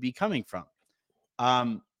leak would be coming from.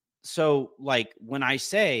 So like when I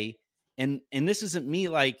say, and this isn't me,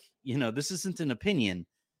 like, this isn't an opinion,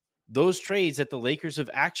 those trades that the Lakers have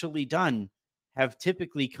actually done have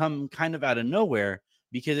typically come kind of out of nowhere,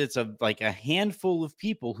 because it's a handful of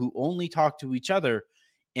people who only talk to each other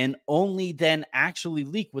and only then actually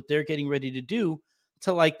leak what they're getting ready to do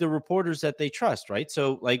to like the reporters that they trust, right?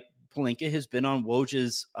 So like Pelinka has been on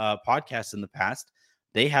Woj's podcast in the past.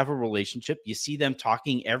 They have a relationship. You see them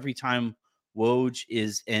talking every time Woj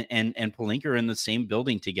is and Pelinka are in the same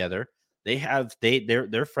building together.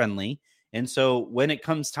 They're friendly. And so when it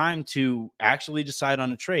comes time to actually decide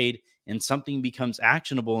on a trade and something becomes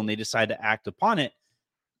actionable and they decide to act upon it,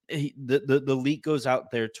 the leak goes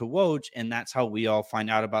out there to Woj, and that's how we all find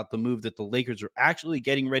out about the move that the Lakers are actually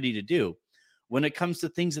getting ready to do. When it comes to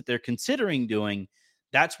things that they're considering doing,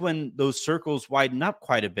 that's when those circles widen up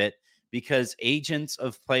quite a bit, because agents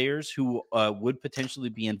of players who would potentially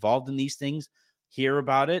be involved in these things hear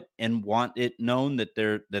about it and want it known that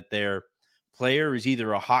their player is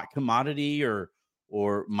either a hot commodity or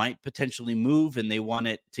might potentially move, and they want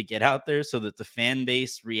it to get out there so that the fan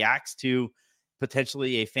base reacts to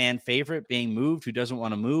potentially a fan favorite being moved who doesn't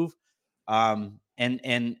want to move. And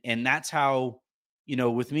that's how,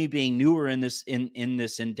 with me being newer in this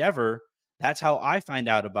endeavor, that's how I find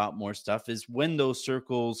out about more stuff, is when those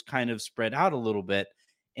circles kind of spread out a little bit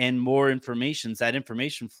and more that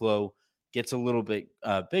information flow gets a little bit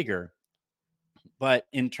bigger. But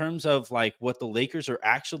in terms of like what the Lakers are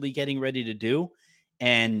actually getting ready to do,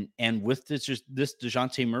 and with this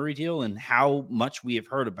DeJounte Murray deal and how much we have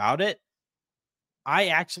heard about it, I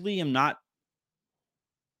actually I'm not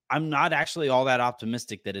actually all that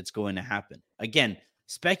optimistic that it's going to happen. Again,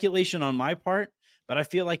 speculation on my part, but I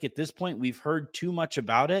feel like at this point we've heard too much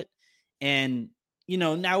about it. And,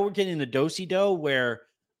 now we're getting the do-si-do where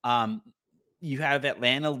you have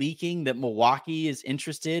Atlanta leaking that Milwaukee is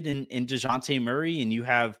interested in DeJounte Murray, and you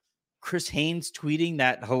have Chris Haynes tweeting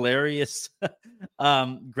that hilarious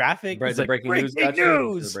graphic. The breaking news.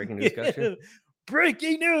 Breaking news. Gotcha.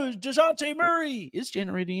 Breaking news: DeJounte Murray is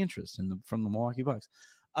generating interest from the Milwaukee Bucks.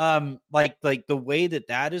 Like the way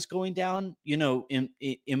that is going down,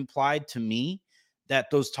 implied to me that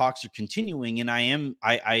those talks are continuing, and I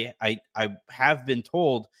have been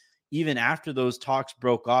told, even after those talks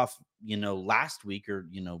broke off, last week or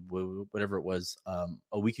whatever it was,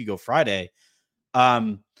 a week ago Friday,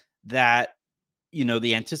 that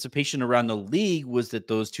the anticipation around the league was that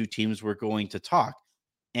those two teams were going to talk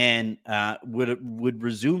and would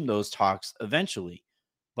resume those talks eventually.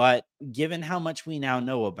 But given how much we now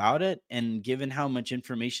know about it, and given how much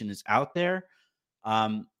information is out there,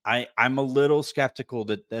 I'm a little skeptical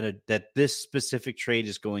that this specific trade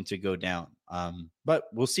is going to go down. But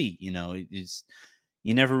we'll see.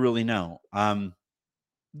 You never really know. I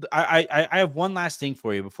have one last thing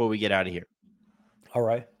for you before we get out of here. All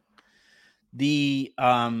right. There's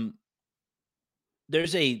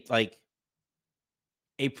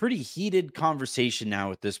a pretty heated conversation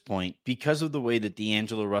now at this point because of the way that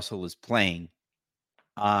D'Angelo Russell is playing.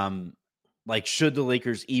 Should the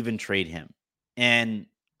Lakers even trade him? And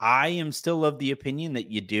I am still of the opinion that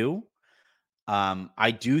you do.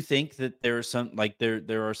 I do think that there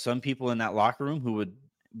are some people in that locker room who would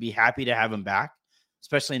be happy to have him back,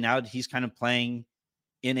 especially now that he's kind of playing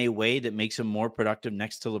in a way that makes him more productive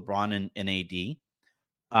next to LeBron and AD.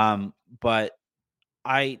 But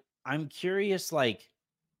I'm curious,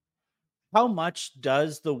 how much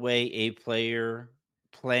does the way a player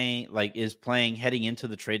is playing heading into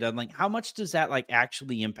the trade deadline, how much does that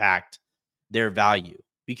actually impact their value?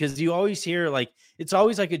 Because you always hear it's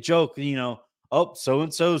always like a joke,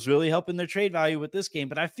 so-and-so is really helping their trade value with this game.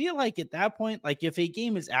 But I feel like at that point, if a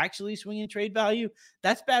game is actually swinging trade value,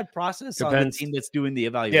 that's bad process on the team that's doing the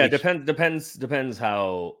evaluation. Yeah, depends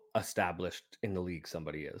how established in the league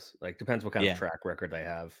somebody is. Depends what kind of track record they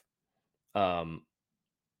have.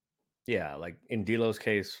 Yeah, in D'Lo's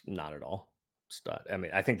case, not at all. Stud. I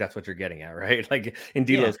mean, I think that's what you're getting at, right? In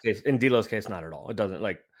D'Lo's case, not at all. It doesn't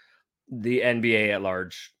the NBA at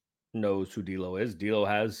large knows who D'Lo is. D'Lo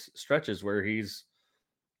has stretches where he's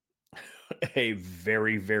a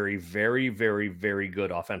very, very, very, very, very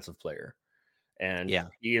good offensive player. And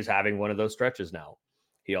he is having one of those stretches now.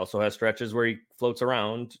 He also has stretches where he floats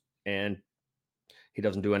around and he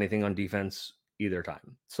doesn't do anything on defense either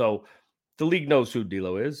time. So the league knows who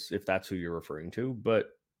D'Lo is, if that's who you're referring to. But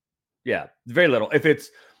yeah, very little. If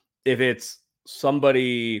it's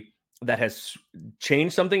somebody that has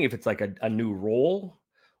changed something, if it's like a new role,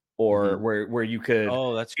 or where you could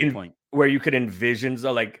that's a good point. Where you could envision,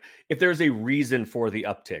 so like if there's a reason for the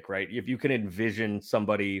uptick, right? If you can envision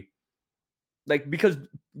somebody, like, because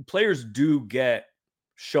players do get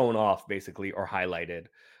shown off basically or highlighted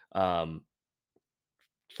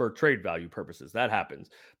for trade value purposes. That happens,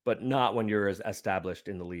 but not when you're as established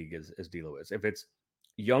in the league as D'Lo is. If it's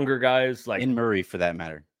younger guys, like in Murray for that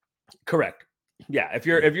matter. Correct. Yeah, if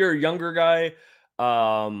you're a younger guy,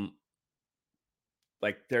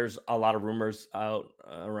 like there's a lot of rumors out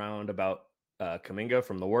around about Kuminga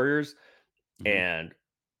from the Warriors,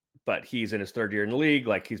 but he's in his third year in the league.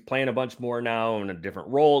 Like, he's playing a bunch more now in a different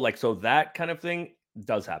role. Like, so that kind of thing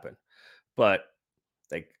does happen. But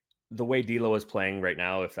like the way D'Lo is playing right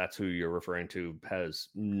now, if that's who you're referring to, has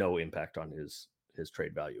no impact on his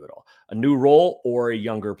trade value at all. A new role or a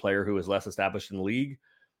younger player who is less established in the league,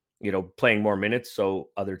 playing more minutes so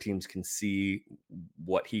other teams can see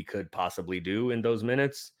what he could possibly do in those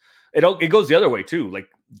minutes. It goes the other way too. Like,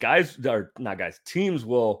 teams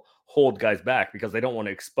will hold guys back because they don't want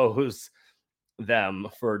to expose them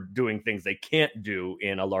for doing things they can't do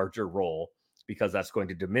in a larger role, because that's going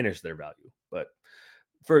to diminish their value. But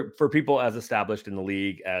for people as established in the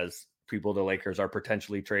league as people the Lakers are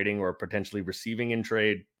potentially trading or potentially receiving in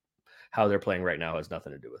trade, how they're playing right now has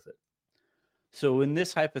nothing to do with it. So in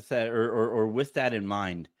this hypothetical, or with that in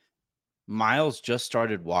mind, Miles just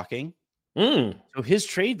started walking. So his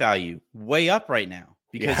trade value way up right now,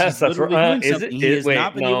 because he's literally doing something he has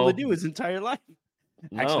not been able to do his entire life.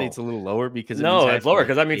 Actually, it's a little lower because it's lower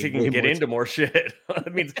because that means he can get into more shit.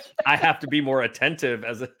 That means I have to be more attentive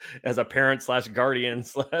as a parent / guardian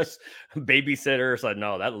 / babysitter. So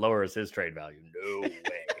no, that lowers his trade value. No way.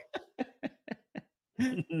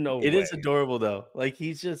 No way. It is adorable though. Like,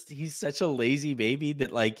 he's such a lazy baby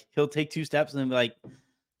that, like, he'll take 2 steps and then be like,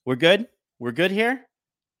 we're good here.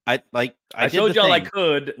 I showed y'all I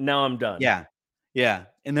could, now I'm done. Yeah.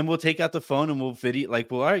 And then we'll take out the phone and we'll video,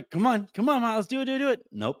 like, well, all right, come on, Miles, do it.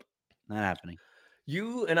 Nope, not happening.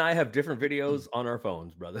 You and I have different videos on our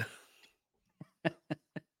phones, brother.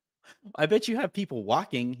 I bet you have people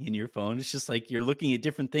walking in your phone. It's just like you're looking at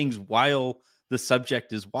different things while the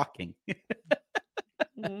subject is walking.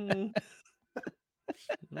 It's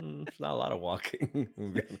not a lot of walking.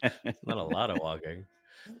 It's not a lot of walking.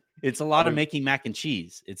 It's a lot of making mac and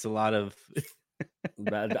cheese. It's a lot of...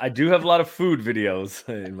 I do have a lot of food videos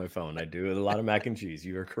in my phone. I do a lot of mac and cheese.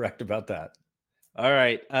 You are correct about that. All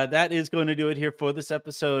right. That is going to do it here for this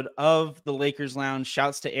episode of the Lakers Lounge.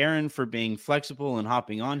 Shouts to Aaron for being flexible and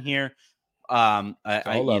hopping on here.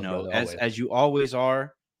 As you always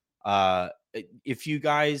are. If you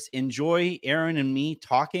guys enjoy Aaron and me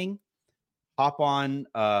talking, hop on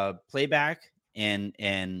Playback and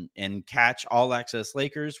catch All Access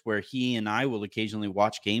Lakers, where he and I will occasionally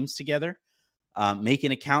watch games together. Make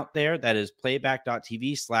an account there. That is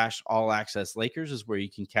playback.tv/All Access Lakers is where you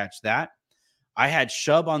can catch that. I had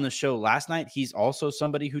Shub on the show last night. He's also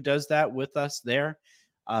somebody who does that with us there.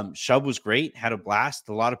 Shub was great, had a blast.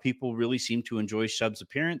 A lot of people really seem to enjoy Shub's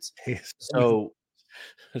appearance. So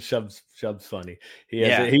Shub's funny. He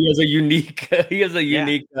has a unique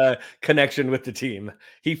connection with the team.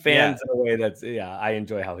 He fans in a way that's I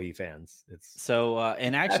enjoy how he fans. It's so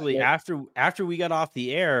and actually after we got off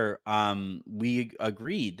the air, we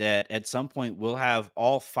agreed that at some point we'll have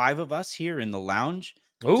all 5 of us here in the lounge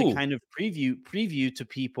to kind of preview to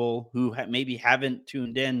people who maybe haven't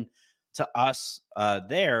tuned in to us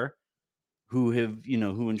there, who have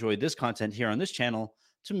who enjoyed this content here on this channel,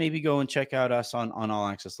 to maybe go and check out us on All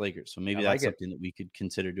Access Lakers. So maybe that's something that we could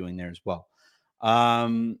consider doing there as well.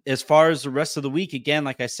 As far as the rest of the week, again,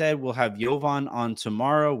 like I said, we'll have Jovan on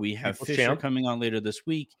tomorrow. We have Fisher coming on later this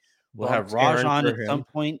week. We'll have Raj on at some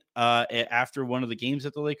point after one of the games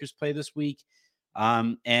that the Lakers play this week.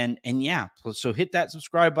 So hit that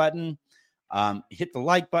subscribe button, hit the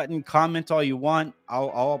like button, comment all you want.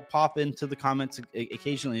 I'll pop into the comments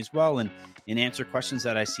occasionally as well and answer questions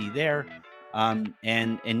that I see there.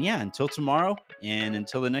 Until tomorrow and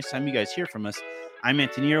until the next time you guys hear from us, I'm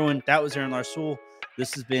Anthony Irwin. That was Aaron Larsoul.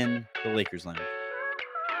 This has been the Lakers Lounge.